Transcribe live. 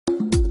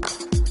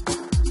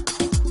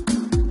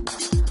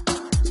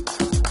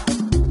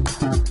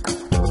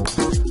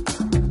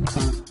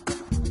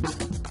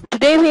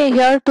we are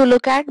here to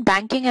look at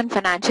banking and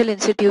financial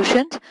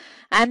institutions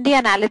and the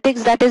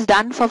analytics that is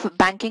done for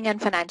banking and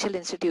financial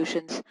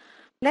institutions.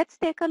 Let's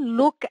take a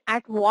look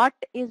at what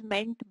is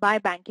meant by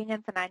banking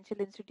and financial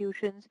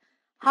institutions.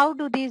 How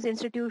do these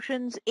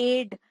institutions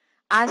aid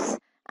us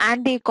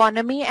and the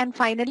economy, and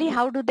finally,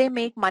 how do they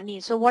make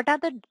money? So what are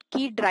the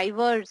key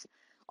drivers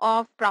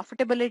of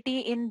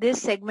profitability in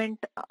this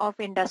segment of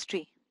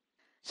industry?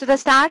 So the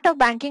start of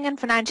banking and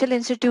financial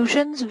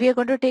institutions, we are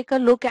going to take a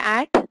look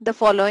at the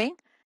following.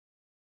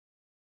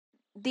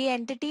 The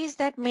entities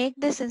that make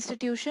this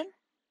institution,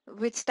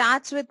 which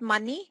starts with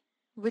money,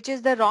 which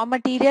is the raw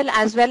material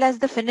as well as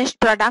the finished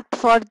product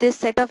for this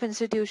set of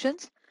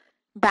institutions.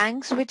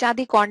 Banks, which are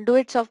the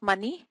conduits of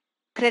money.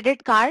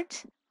 Credit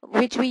cards,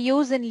 which we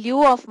use in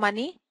lieu of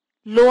money.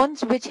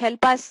 Loans, which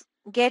help us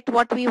get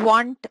what we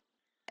want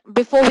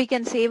before we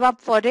can save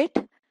up for it.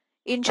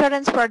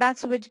 Insurance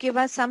products, which give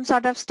us some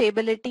sort of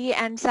stability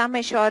and some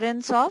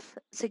assurance of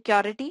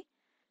security.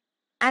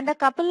 And a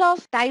couple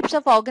of types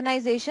of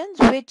organizations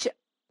which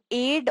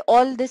aid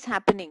all this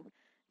happening.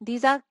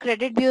 These are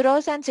credit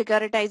bureaus and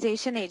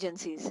securitization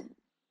agencies.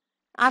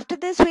 After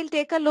this, we'll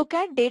take a look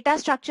at data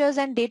structures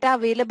and data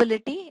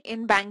availability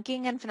in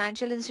banking and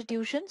financial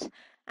institutions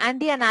and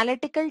the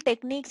analytical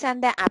techniques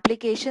and their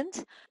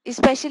applications.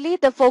 Especially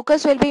the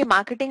focus will be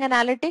marketing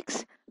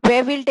analytics,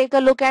 where we'll take a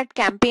look at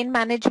campaign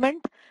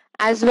management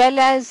as well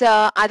as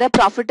other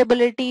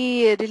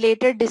profitability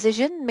related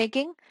decision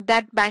making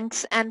that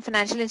banks and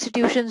financial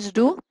institutions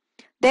do.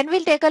 Then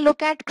we'll take a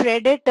look at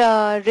credit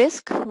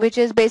risk, which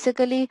is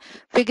basically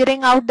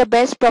figuring out the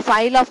best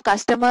profile of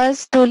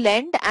customers to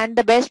lend and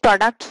the best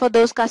products for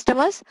those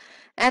customers.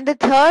 And the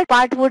third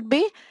part would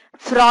be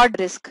fraud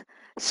risk.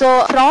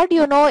 So fraud,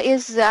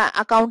 is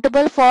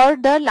accountable for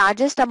the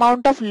largest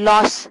amount of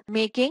loss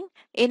making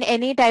in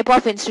any type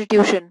of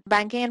institution.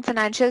 Banking and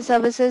financial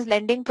services,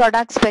 lending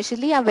products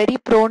especially, are very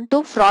prone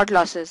to fraud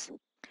losses.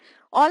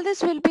 All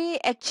this will be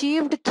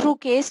achieved through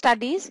case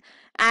studies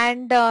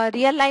and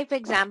real life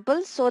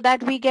examples so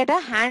that we get a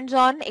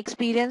hands-on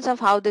experience of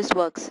how this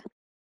works.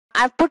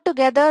 I've put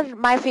together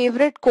my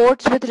favorite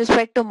quotes with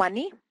respect to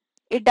money.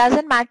 It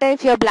doesn't matter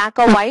if you're black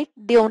or white,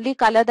 the only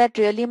color that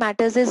really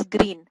matters is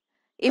green.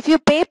 If you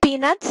pay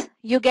peanuts,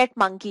 you get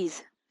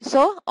monkeys.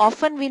 So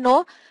often we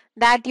know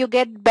that you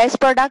get best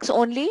products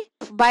only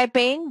by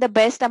paying the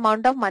best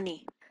amount of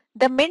money.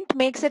 The mint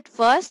makes it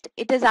first,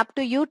 it is up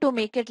to you to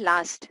make it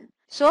last.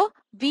 So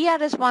we are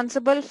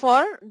responsible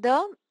for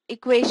the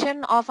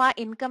equation of our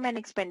income and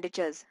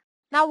expenditures.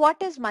 Now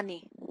what is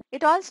money?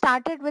 It all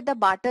started with the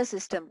barter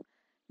system.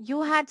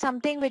 You had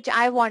something which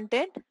I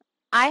wanted,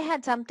 I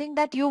had something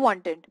that you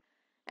wanted,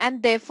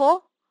 and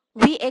therefore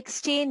we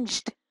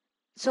exchanged.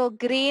 So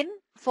grain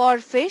for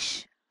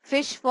fish,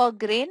 fish for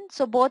grain.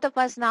 So both of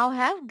us now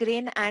have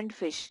grain and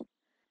fish.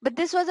 But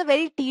this was a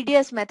very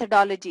tedious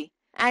methodology.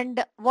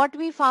 And what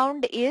we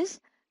found is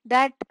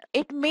that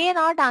it may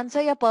not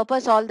answer your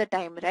purpose all the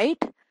time,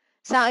 right?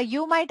 So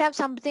you might have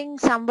something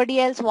somebody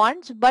else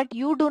wants, but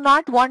you do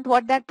not want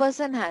what that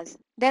person has.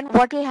 Then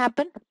what will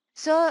happen?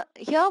 So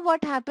here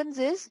what happens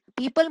is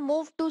people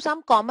move to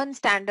some common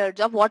standards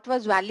of what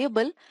was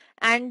valuable,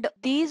 and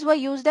these were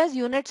used as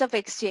units of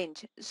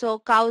exchange. So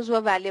cows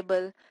were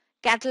valuable,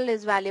 cattle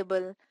is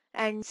valuable,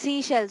 and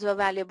seashells were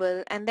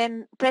valuable, and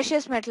then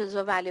precious metals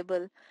were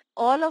valuable.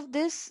 All of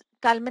this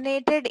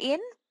culminated in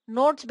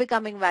notes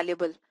becoming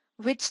valuable,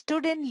 which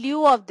stood in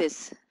lieu of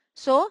this.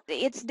 So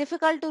it's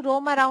difficult to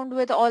roam around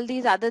with all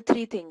these other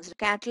three things: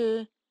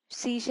 cattle,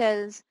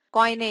 seashells,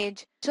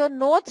 coinage. So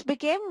notes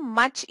became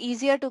much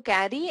easier to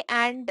carry,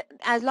 and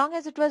as long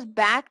as it was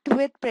backed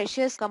with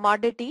precious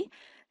commodity,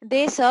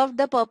 they served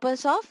the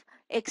purpose of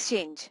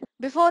exchange.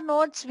 Before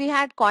notes, we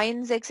had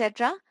coins,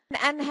 etc.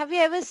 And have you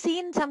ever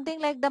seen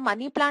something like the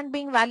money plant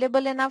being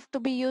valuable enough to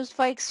be used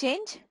for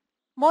exchange?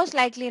 Most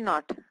likely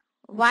not.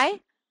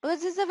 Why?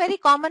 Because this is a very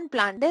common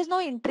plant. There's no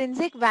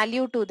intrinsic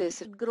value to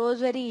this. It grows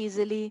very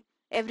easily.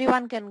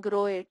 Everyone can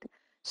grow it.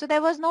 So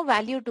there was no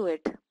value to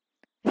it.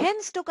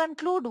 Hence, to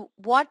conclude,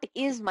 what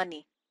is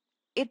money?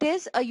 It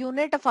is a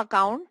unit of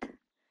account.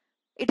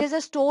 It is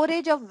a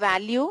storage of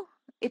value.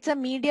 It's a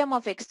medium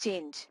of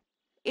exchange.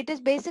 It is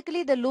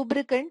basically the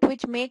lubricant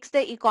which makes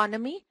the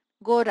economy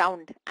go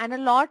round. And a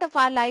lot of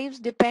our lives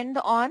depend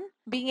on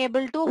being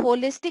able to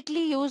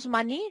holistically use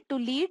money to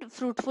lead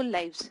fruitful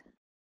lives.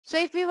 So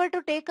if we were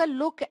to take a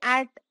look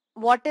at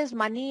what is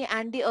money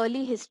and the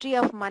early history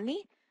of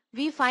money,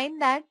 we find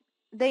that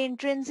the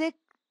intrinsic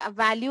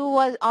value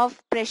was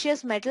of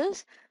precious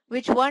metals,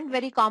 which weren't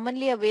very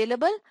commonly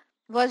available,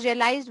 was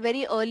realized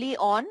very early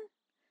on.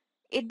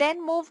 It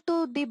then moved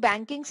to the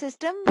banking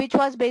system, which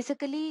was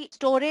basically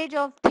storage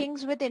of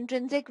things with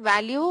intrinsic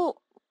value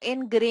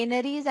in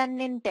granaries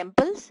and in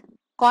temples.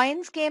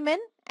 Coins came in,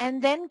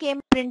 and then came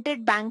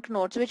printed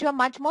banknotes, which were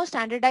much more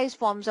standardized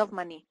forms of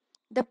money.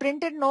 The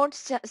printed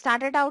notes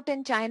started out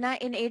in China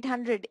in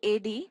 800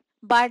 AD,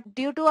 but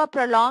due to a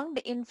prolonged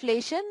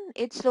inflation,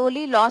 it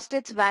slowly lost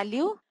its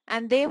value,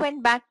 and they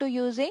went back to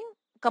using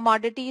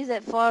commodities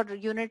for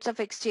units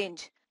of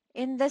exchange.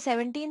 In the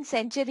 17th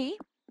century,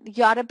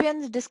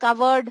 Europeans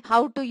discovered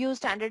how to use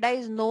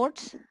standardized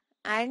notes,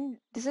 and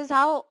this is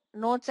how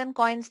notes and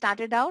coins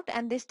started out,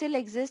 and they still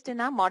exist in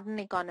our modern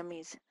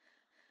economies.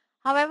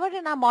 However,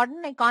 in our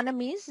modern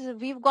economies,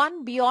 we've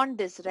gone beyond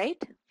this,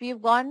 right?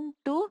 We've gone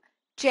to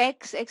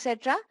checks,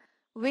 etc.,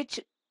 which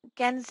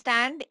can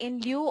stand in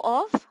lieu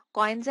of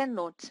coins and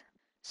notes.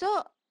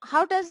 So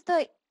how does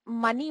the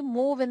money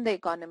move in the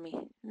economy?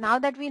 Now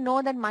that we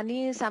know that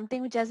money is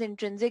something which has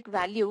intrinsic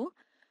value,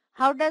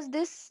 how does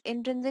this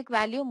intrinsic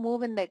value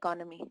move in the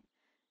economy?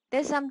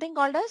 There's something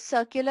called a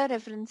circular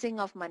referencing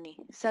of money,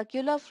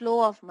 circular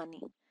flow of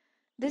money.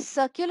 This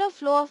circular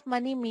flow of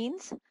money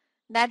means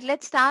that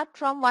let's start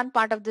from one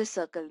part of this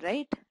circle,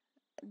 right?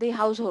 The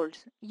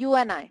households, you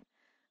and I.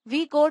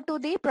 We go to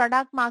the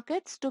product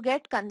markets to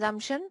get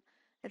consumption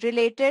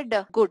related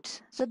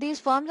goods. So these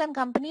firms and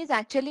companies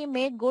actually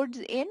make goods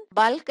in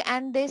bulk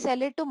and they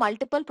sell it to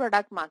multiple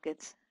product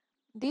markets.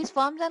 These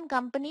firms and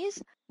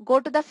companies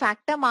go to the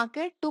factor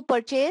market to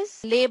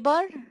purchase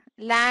labor,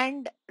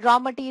 land, raw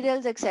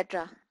materials,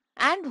 etc.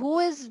 And who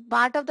is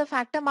part of the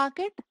factor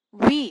market?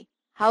 We,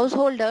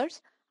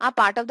 householders, are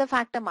part of the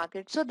factor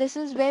market. So this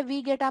is where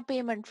we get our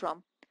payment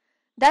from.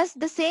 Thus,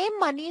 the same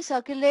money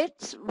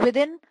circulates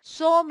within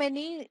so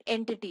many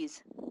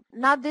entities.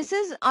 Now, this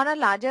is on a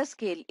larger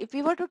scale. If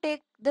we were to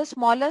take the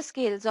smaller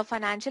scales of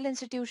financial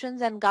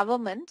institutions and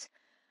governments,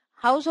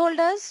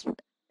 householders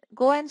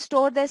go and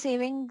store their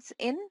savings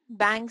in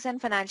banks and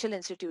financial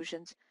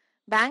institutions.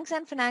 Banks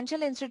and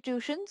financial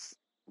institutions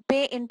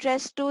pay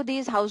interest to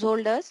these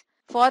householders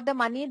for the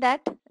money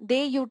that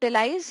they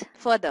utilize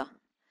further.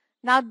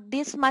 Now,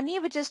 this money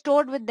which is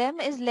stored with them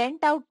is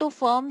lent out to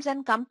firms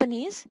and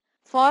companies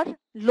for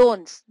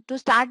loans to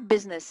start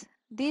business.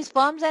 These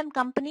firms and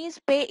companies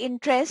pay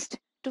interest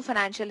to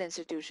financial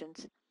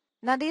institutions.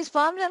 Now, these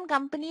firms and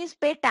companies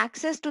pay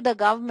taxes to the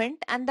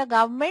government, and the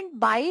government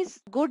buys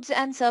goods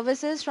and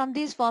services from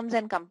these firms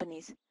and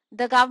companies.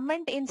 The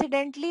government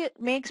incidentally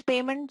makes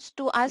payments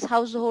to us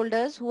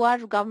householders who are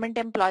government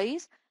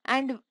employees,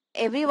 and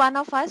every one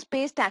of us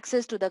pays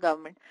taxes to the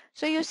government.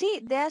 So you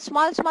see, there are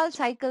small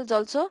cycles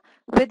also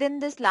within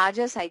this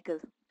larger cycle.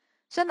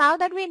 So now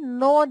that we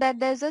know that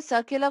there's a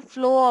circular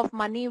flow of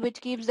money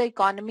which keeps the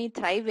economy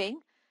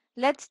thriving,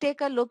 let's take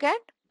a look at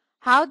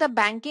how the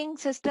banking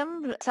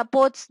system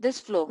supports this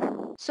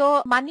flow.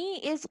 So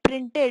money is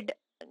printed.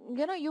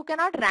 You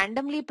cannot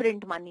randomly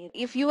print money.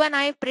 If you and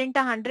I print a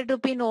 100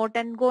 rupee note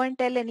and go and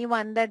tell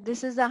anyone that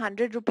this is a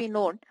 100 rupee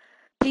note,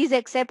 please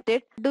accept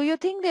it, do you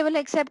think they will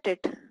accept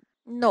it?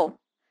 No.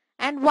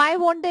 And why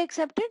won't they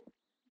accept it?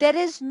 There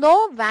is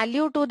no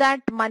value to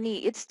that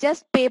money. It's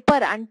just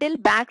paper until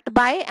backed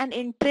by an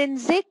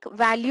intrinsic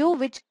value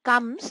which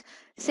comes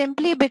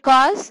simply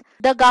because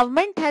the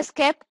government has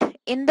kept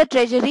in the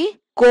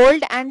treasury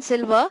gold and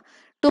silver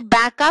to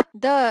back up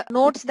the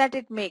notes that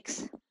it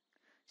makes.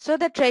 So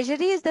the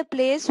treasury is the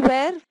place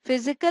where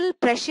physical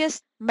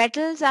precious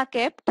metals are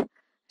kept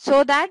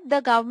so that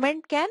the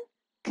government can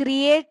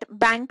create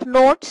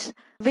banknotes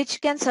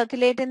which can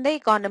circulate in the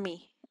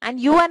economy. And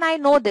you and I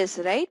know this,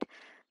 right?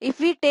 If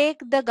we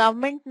take the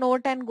government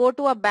note and go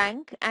to a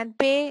bank and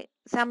pay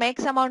some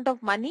X amount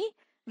of money,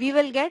 we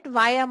will get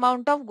Y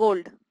amount of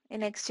gold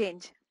in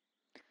exchange.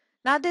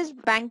 Now this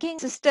banking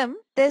system,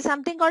 there's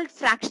something called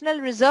fractional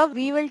reserve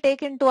we will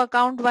take into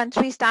account once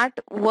we start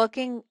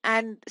working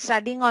and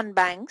studying on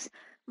banks.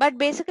 But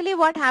basically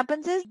what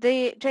happens is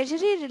the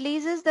treasury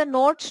releases the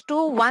notes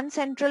to one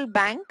central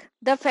bank,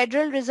 the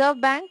Federal Reserve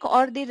Bank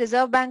or the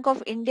Reserve Bank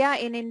of India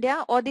in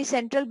India, or the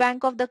central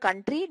bank of the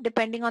country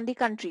depending on the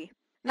country.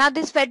 Now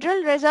this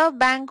Federal Reserve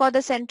Bank or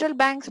the central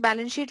bank's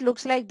balance sheet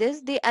looks like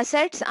this. The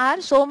assets are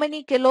so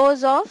many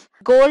kilos of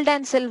gold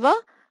and silver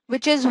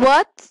which is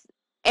worth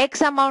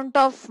X amount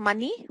of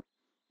money,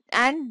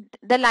 and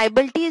the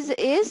liabilities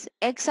is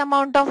X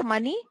amount of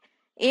money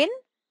in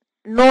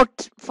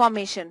note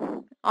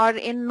formation or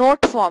in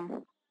note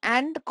form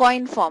and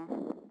coin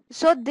form.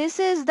 So this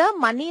is the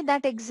money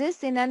that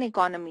exists in an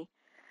economy.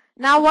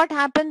 Now what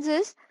happens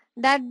is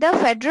that the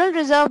Federal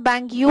Reserve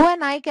Bank, you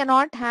and I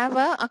cannot have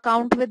an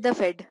account with the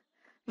Fed.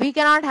 We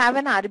cannot have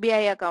an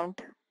RBI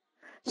account.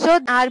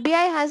 So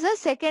RBI has a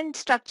second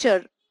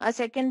structure, a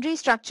secondary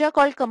structure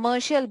called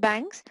commercial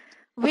banks,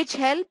 which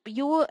help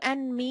you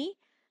and me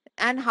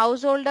and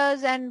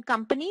householders and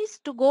companies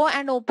to go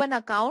and open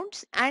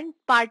accounts and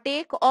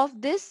partake of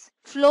this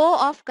flow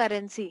of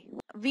currency.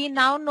 We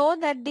now know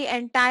that the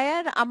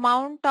entire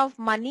amount of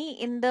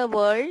money in the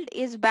world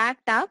is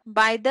backed up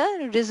by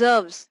the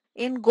reserves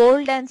in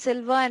gold and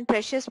silver and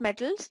precious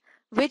metals,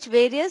 which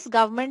various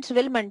governments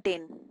will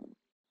maintain.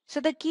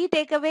 So the key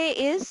takeaway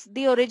is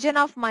the origin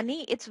of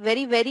money. It's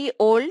very, very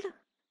old.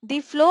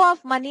 The flow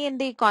of money in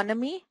the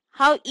economy,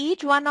 how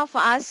each one of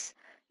us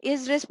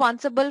is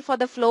responsible for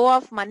the flow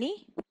of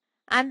money,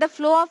 and the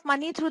flow of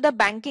money through the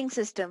banking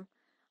system.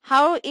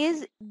 How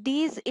is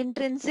these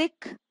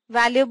intrinsic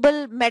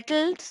valuable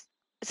metals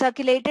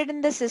circulated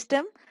in the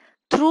system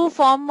through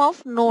form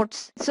of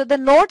notes. So the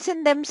notes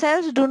in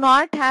themselves do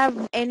not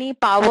have any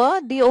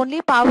power. The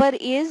only power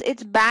is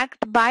it's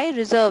backed by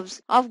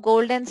reserves of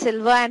gold and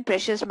silver and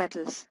precious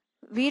metals.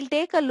 We'll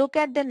take a look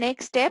at the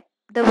next step,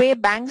 the way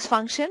banks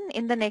function,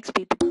 in the next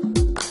PPT.